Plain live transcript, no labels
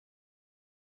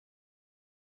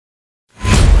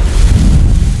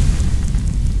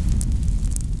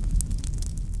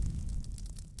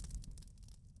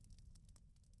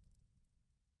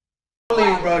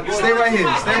bro. Stay right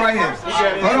here. Stay right here.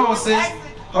 Hold on, sis.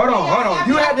 Hold on.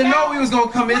 You had to know we was gonna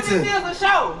come into.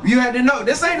 You had to know.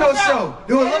 This ain't no show.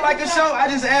 Do it look like a show? I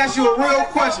just asked you a real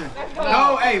question.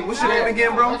 No, hey, what's your name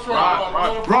again, bro?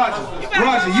 Roger.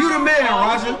 Roger, you the man,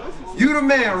 Roger. You the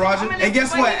man, Roger. And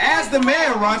guess what? As the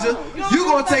man, Roger, you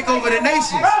gonna take over the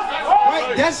nation.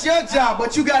 Right? That's your job,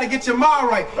 but you gotta get your mind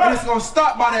right. And it's gonna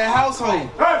start by that household.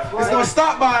 It's gonna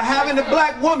start by having the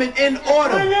black woman in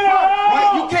order.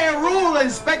 Right? You can't rule and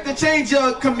expect to change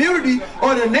your community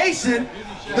or the nation.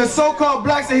 The so-called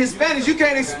blacks and Hispanics, you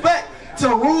can't expect to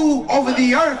rule over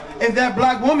the earth if that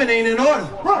black woman ain't in order.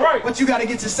 Right. But you got to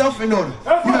get yourself in order.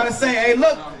 You got to say, hey,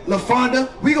 look, LaFonda,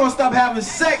 we going to stop having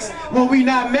sex when we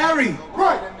not married.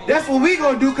 Right. That's what we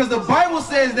going to do, because the Bible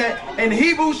says that in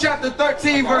Hebrews chapter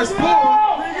 13, verse 4,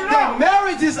 that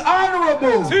marriage is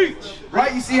honorable. Teach.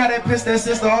 Right? You see how that pissed that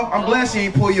sister off? I'm glad she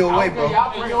ain't pull you away, bro.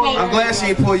 I'm glad she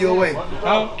ain't pull you away.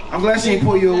 I'm glad she ain't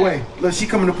pull you away. Look, she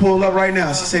coming to pull up right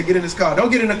now. She said, get in this car.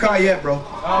 Don't get in the car yet, bro.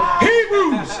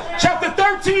 Hebrews chapter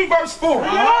 13, verse 4.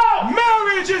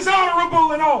 Marriage is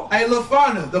honorable and all. Hey,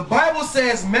 LaFonda, the Bible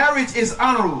says marriage is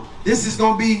honorable. This is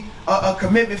going to be a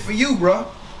commitment for you, bro.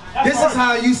 This is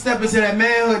how you step into that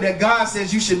manhood that God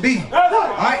says you should be.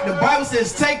 Alright, the Bible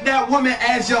says take that woman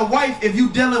as your wife if you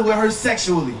dealing with her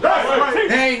sexually.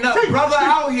 There ain't no brother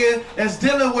out here that's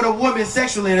dealing with a woman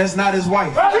sexually and that's not his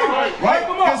wife. Right?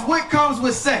 Because what comes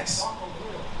with sex?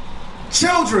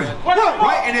 Children.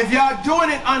 Right? And if y'all doing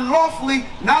it unlawfully,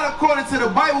 not according to the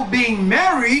Bible, being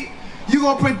married, you're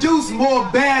going to produce more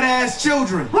badass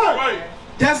children.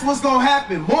 That's what's going to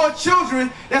happen. More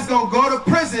children that's going to go to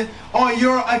prison on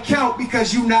your account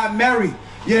because you're not married.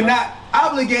 You're not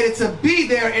obligated to be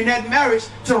there in that marriage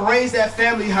to raise that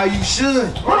family how you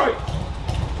should.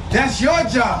 That's your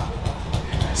job.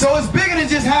 So it's bigger than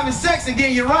just having sex and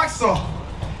getting your rocks off.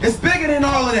 It's bigger than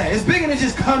all of that. It's bigger than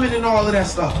just coming and all of that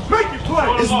stuff.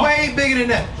 It's way bigger than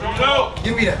that.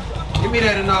 Give me that. Give me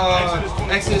that in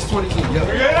Exodus 22. Yo.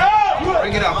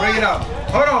 Bring it out. Bring it out.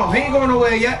 Hold on. He ain't going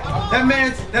nowhere yet. That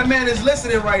man is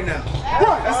listening right now.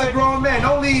 That's a grown man.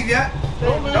 Don't leave yet.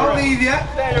 Don't leave yet.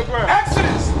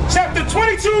 Exodus chapter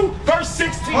 22, verse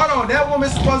 16. Hold on. That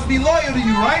woman's supposed to be loyal to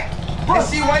you, right? Is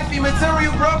she wifey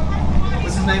material, bro?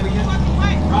 What's his name again?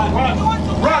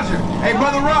 Roger. Hey,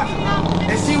 brother Roger.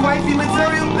 Is she wifey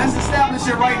material? Let's establish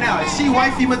it right now. Is she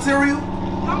wifey material?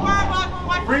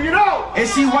 Bring it out.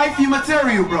 Is she wifey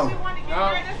material, bro?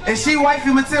 Is she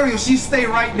wifey material? She stay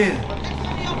right there.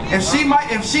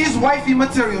 If she's wifey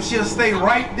material, she'll stay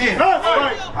right there.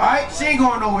 Alright? She ain't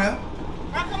going nowhere.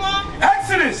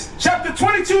 Exodus chapter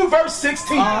 22, verse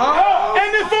 16.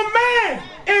 And if a man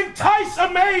entice a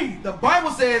maid. The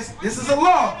Bible says, this is a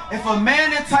law. If a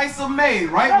man entice a maid,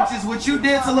 right? Which is what you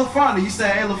did to LaFonda. You say,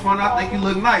 hey, LaFonda, I think you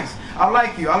look nice. I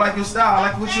like you. I like your style.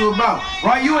 I like what you about.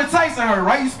 Right? You enticing her,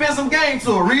 right? You spend some game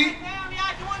to her. Read.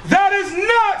 That is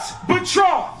not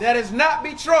betrothed. That is not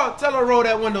betrothed. Tell her to roll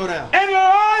that window down. And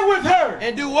lie with her.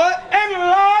 And do what? And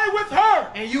lie with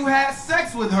her. And you had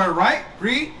sex with her, right?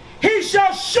 Read. He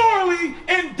shall surely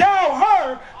endow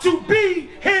her to be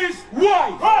his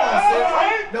wife.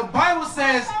 The Bible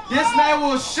says this man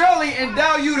will surely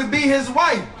endow you to be his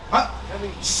wife.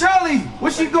 Shirley,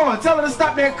 where she going? Tell her to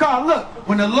stop that car. Look,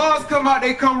 when the laws come out,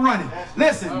 they come running.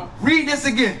 Listen, read this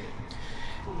again.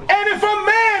 And if a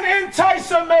man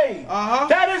entice a maid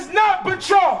that is not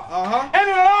betrothed and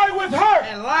lie with her.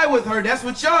 And lie with her, that's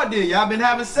what y'all did. Y'all been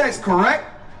having sex, correct?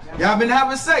 Y'all been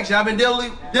having sex. Y'all been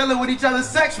dealing with each other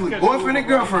sexually. Boyfriend and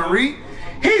girlfriend, read.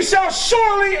 He shall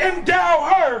surely endow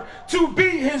her to be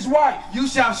his wife. You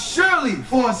shall surely,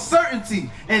 for a certainty,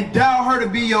 endow her to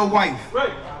be your wife.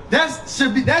 Right. That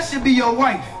should be your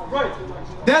wife. Right.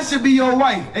 That should be your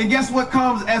wife. And guess what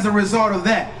comes as a result of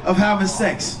that, of having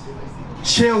sex?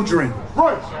 Children.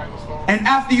 Right. And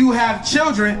after you have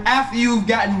children, after you've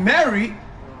gotten married,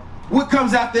 what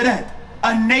comes after that?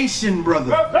 A nation,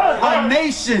 brother. A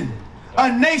nation.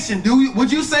 A nation.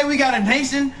 Would you say we got a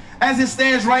nation as it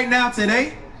stands right now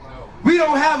today? We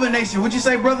don't have a nation. Would you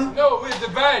say, brother? No, we're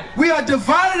divided. We are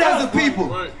divided as a people.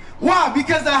 Right. Why?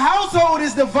 Because the household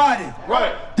is divided.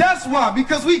 Right. That's why.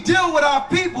 Because we deal with our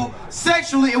people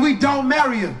sexually and we don't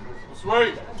marry them. That's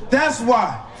right. That's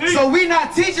why. See? So we're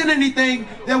not teaching anything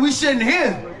that we shouldn't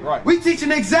hear. Right. We're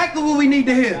teaching exactly what we need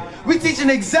to hear. We're teaching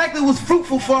exactly what's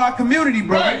fruitful for our community,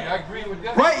 brother. Right, I agree with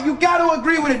that. Right? You got to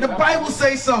agree with it. The Bible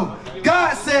says so.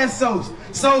 God says so.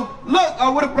 So look,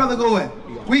 where the brother go at?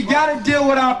 We got to deal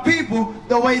with our people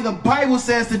the way the Bible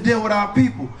says to deal with our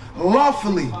people.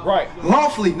 Lawfully. Right.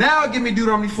 Lawfully. Now give me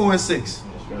Deuteronomy 4 and 6.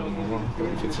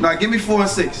 Now give me 4 and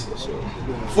 6.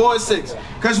 4 and 6.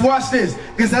 Because watch this.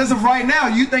 Because as of right now,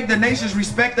 you think the nations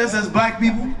respect us as black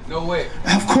people? No way.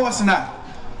 Of course not.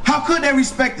 How could they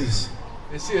respect us?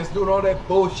 They see us doing all that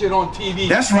bullshit on TV.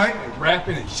 That's right. And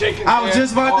rapping and shaking. I was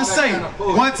just about to say,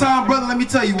 one time, brother, let me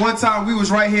tell you, one time we was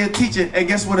right here teaching, and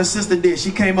guess what her sister did?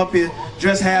 She came up here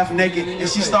dressed half naked, and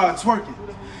she started twerking.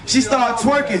 She started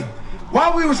twerking.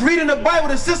 While we was reading the Bible,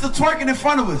 the sister twerking in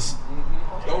front of us.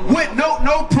 With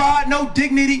no pride, no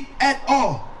dignity at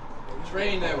all.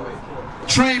 Trained that way.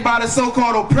 Trained by the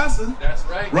so-called oppressor. That's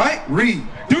right. Right? Read.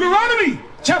 Deuteronomy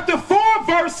chapter 4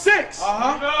 verse 6.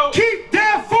 Keep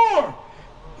therefore,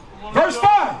 verse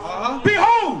 5.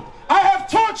 Behold, I have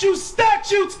taught you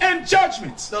statutes and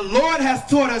judgments. The Lord has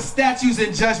taught us statutes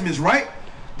and judgments, right?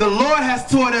 The Lord has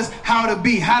taught us how to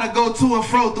be, how to go to and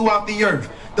fro throughout the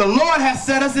earth. The Lord has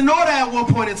set us in order at one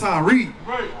point in time. Read.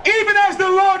 Right. Even as the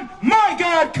Lord my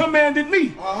God commanded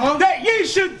me, that ye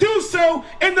should do so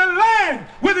in the land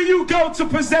whither you go to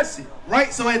possess it.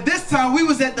 Right. So at this time we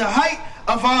was at the height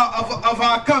of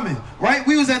our coming. Right.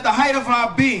 We was at the height of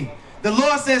our being. The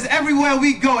Lord says everywhere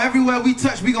we go, everywhere we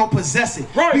touch, we gonna possess it.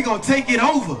 Right. We gonna take it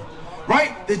over.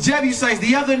 Right. The Jebusites,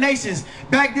 the other nations.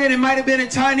 Back then it might have been the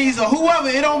Chinese or whoever.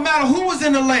 It don't matter who was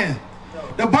in the land.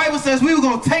 The Bible says we were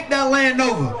going to take that land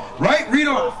over. Right? Read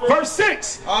on. Verse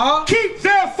 6. Keep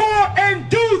therefore and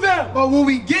do them. But when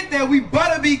we get there, we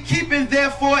better be keeping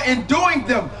therefore and doing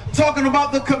them. Talking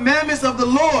about the commandments of the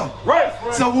Lord. Right.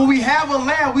 So when we have a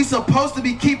land, we supposed to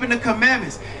be keeping the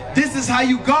commandments. This is how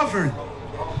you govern.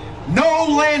 No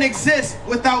land exists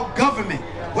without government,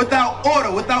 without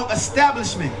order, without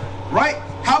establishment. Right?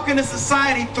 How can a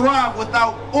society thrive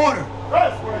without order?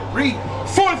 Read.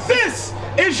 For this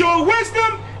is your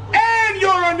wisdom and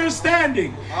your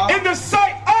understanding in the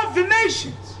sight of the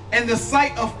nations. In the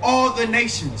sight of all the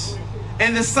nations.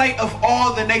 In the sight of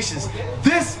all the nations.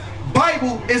 This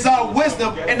Bible is our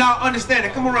wisdom and our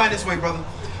understanding. Come around this way, brother.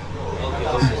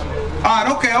 Alright,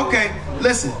 okay.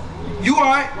 Listen. You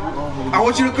alright? I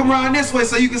want you to come around this way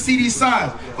so you can see these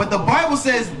signs. But the Bible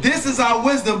says this is our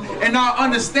wisdom and our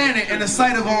understanding in the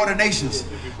sight of all the nations.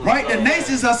 Right? The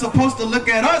nations are supposed to look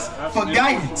at us for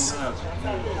guidance.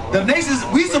 The nations,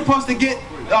 we supposed to get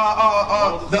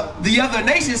the other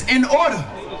nations in order.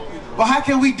 But how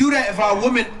can we do that if our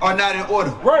women are not in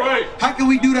order? Right. How can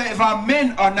we do that if our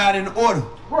men are not in order?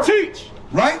 Teach.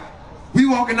 Right? We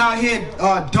walking out here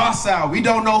docile. We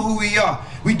don't know who we are.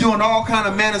 We doing all kind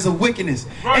of manners of wickedness.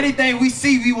 Right. Anything we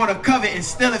see, we want to covet and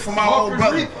steal it from our old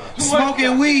brother.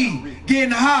 Smoking weed,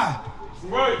 getting high,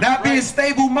 not being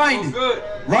stable-minded.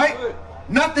 Right?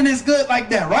 Nothing is good like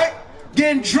that, right?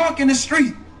 Getting drunk in the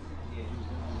street,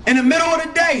 in the middle of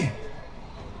the day.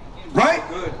 Right?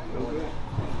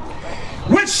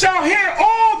 Which shall hear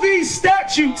all these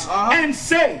statutes and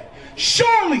say,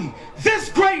 surely this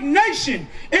great nation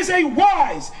is a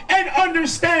wise and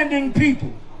understanding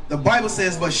people. The Bible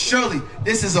says, but surely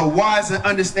this is a wise and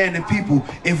understanding people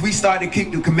if we start to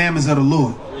keep the commandments of the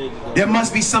Lord. There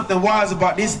must be something wise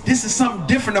about this. This is something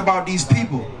different about these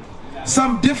people.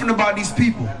 Something different about these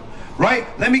people. Right?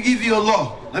 Let me give you a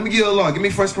law. Let me give you a law. Give me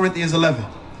 1 Corinthians 11.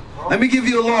 Let me give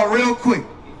you a law real quick.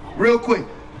 Real quick.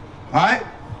 Alright?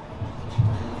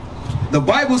 The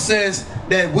Bible says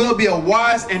that we'll be a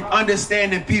wise and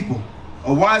understanding people.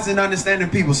 A wise and understanding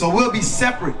people. So we'll be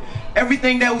separate.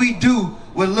 Everything that we do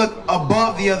will look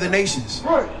above the other nations.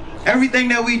 Everything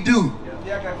that we do.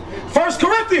 1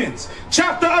 Corinthians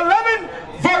chapter 11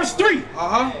 verse 3.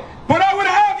 But I would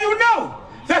have you know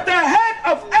that the head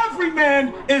of every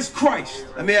man is Christ.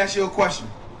 Let me ask you a question.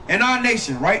 In our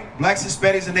nation, right? Blacks,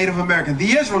 Hispanics, and Native Americans.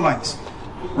 The Israelites.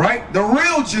 Right? The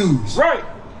real Jews. Right.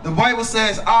 The Bible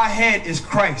says our head is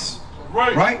Christ.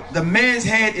 Right? The man's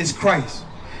head is Christ.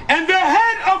 And the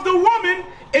head of the woman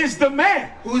is the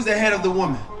man. Who is the head of the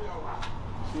woman?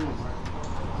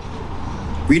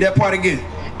 Read that part again.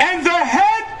 And the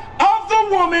head of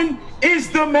the woman is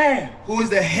the man. Who is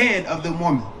the head of the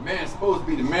woman? The man's supposed to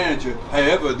be the manager.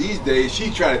 However, these days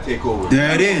she try to take over.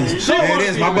 There it is. There it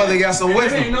is. My brother got some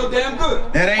wisdom. That ain't no damn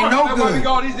good. That ain't no good. That's why we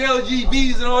got all these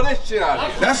LGBs and all that shit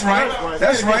out here. That's right.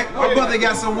 That's right. My brother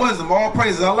got some wisdom. All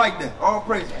praises. I like that. All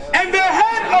praises. And the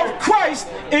head of Christ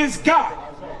is God.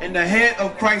 And the head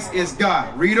of Christ is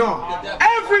God. Read on.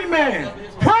 Every man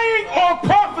praying or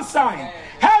prophesying,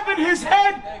 having his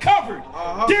head covered,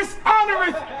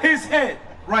 dishonoreth his head.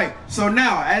 Right. So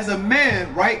now, as a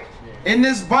man, right, in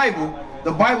this Bible,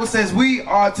 the Bible says we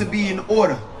are to be in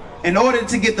order. In order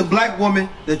to get the black woman,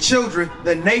 the children,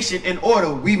 the nation in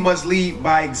order, we must lead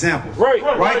by example.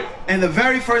 Right? And the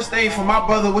very first thing for my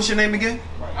brother, what's your name again?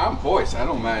 I'm Boyce. I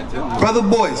don't mind telling you. Brother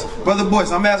Boyce. Brother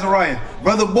Boyce. I'm Azariah.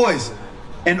 Brother Boyce.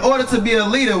 In order to be a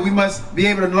leader, we must be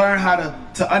able to learn how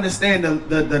to understand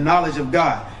the knowledge of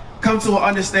God. Come to an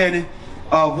understanding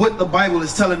of what the Bible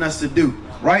is telling us to do,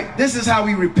 right? This is how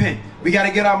we repent. We got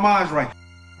to get our minds right.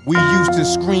 We used to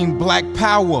scream black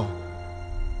power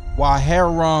while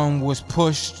heroin was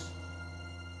pushed.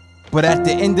 But at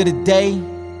the end of the day,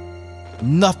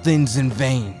 nothing's in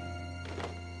vain.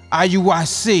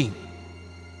 Iuic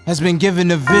has been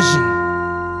given a vision.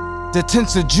 The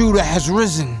tents of Judah has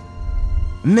risen.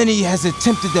 Many has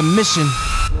attempted the mission.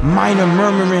 Minor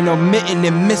murmuring, omitting,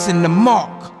 and missing the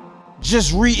mark.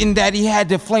 Just reading that he had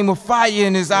the flame of fire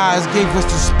in his eyes gave us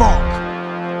the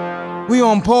spark. We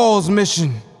on Paul's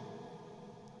mission.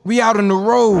 We out on the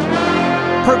road,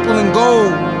 purple and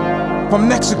gold. From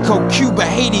Mexico, Cuba,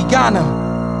 Haiti,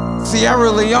 Ghana,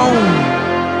 Sierra Leone.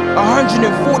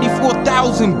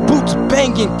 144,000 boots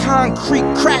banging,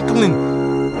 concrete crackling.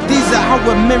 These are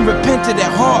our men repented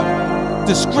at heart.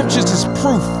 The scriptures is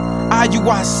proof.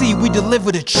 Iuic, we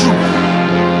deliver the truth.